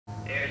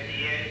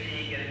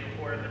AIC getting a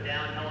report of a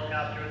downed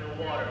helicopter in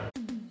the water.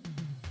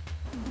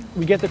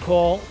 We get the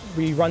call,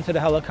 we run to the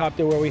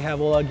helicopter where we have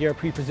all our gear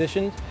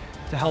pre-positioned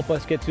to help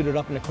us get suited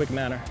up in a quick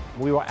manner.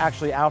 We were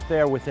actually out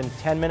there within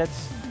 10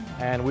 minutes,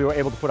 and we were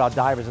able to put our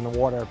divers in the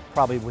water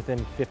probably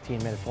within 15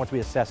 minutes once we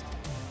assessed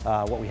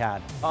what we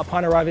had.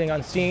 Upon arriving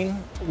on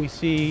scene, we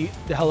see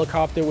the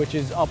helicopter, which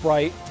is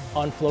upright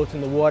on floats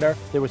in the water.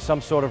 There was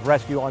some sort of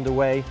rescue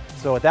underway,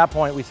 so at that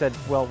point we said,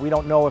 well, we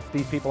don't know if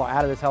these people are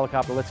out of this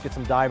helicopter, let's get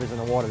some divers in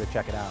the water to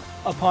check it out.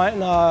 Upon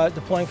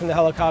deploying from the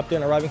helicopter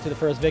and arriving to the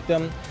first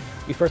victim,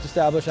 we first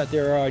establish that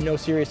there are no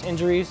serious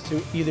injuries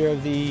to either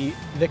of the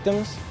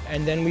victims,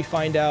 and then we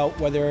find out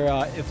whether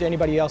if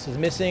anybody else is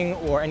missing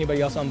or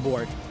anybody else on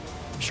board.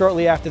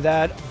 Shortly after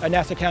that, a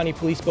Nassau County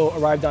police boat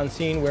arrived on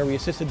scene where we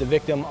assisted the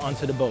victim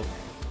onto the boat.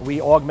 We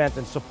augment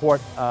and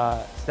support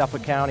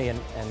Suffolk County and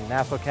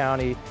Nassau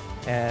County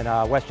and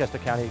Westchester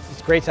County.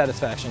 It's great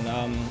satisfaction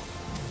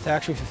to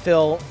actually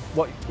fulfill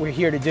what we're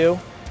here to do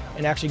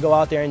and actually go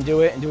out there and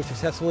do it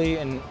successfully,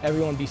 and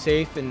everyone be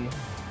safe and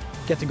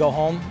get to go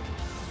home.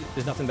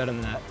 There's nothing better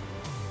than that.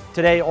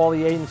 Today, all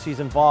the agencies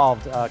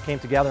involved came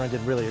together and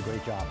did really a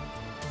great job.